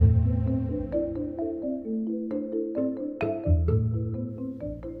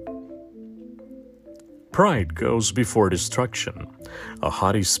Pride goes before destruction, a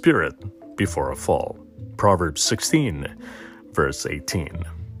haughty spirit before a fall. Proverbs 16, verse 18.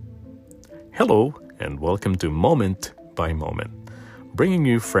 Hello, and welcome to Moment by Moment, bringing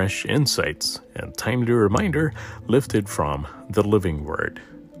you fresh insights and timely reminder lifted from the living Word.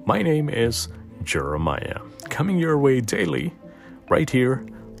 My name is Jeremiah, coming your way daily, right here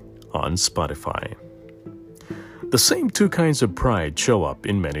on Spotify. The same two kinds of pride show up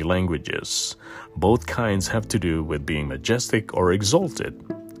in many languages. Both kinds have to do with being majestic or exalted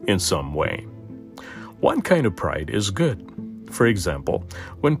in some way. One kind of pride is good. For example,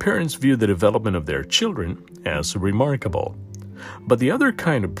 when parents view the development of their children as remarkable. But the other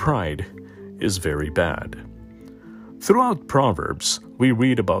kind of pride is very bad. Throughout Proverbs, we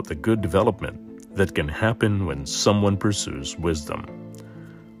read about the good development that can happen when someone pursues wisdom.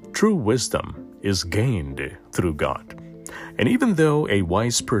 True wisdom is gained through God. And even though a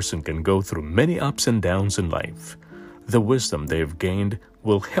wise person can go through many ups and downs in life, the wisdom they have gained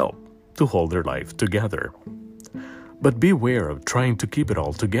will help to hold their life together. But beware of trying to keep it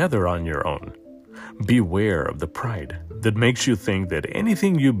all together on your own. Beware of the pride that makes you think that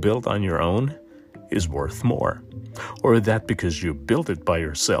anything you built on your own is worth more, or that because you built it by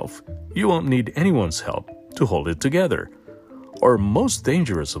yourself, you won't need anyone's help to hold it together. Or most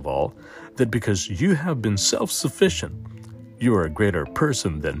dangerous of all, that because you have been self-sufficient, you are a greater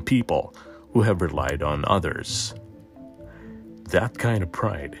person than people who have relied on others. That kind of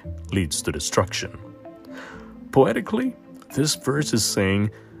pride leads to destruction. Poetically, this verse is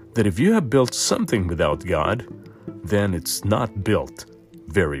saying that if you have built something without God, then it's not built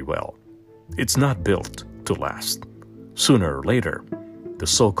very well. It's not built to last. Sooner or later, the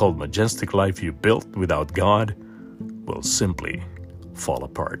so-called majestic life you built without God will simply fall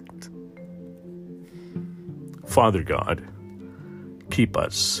apart. Father God, keep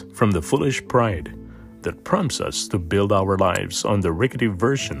us from the foolish pride that prompts us to build our lives on the rickety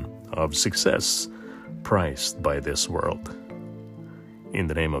version of success prized by this world. In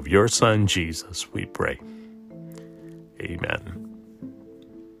the name of your Son, Jesus, we pray. Amen.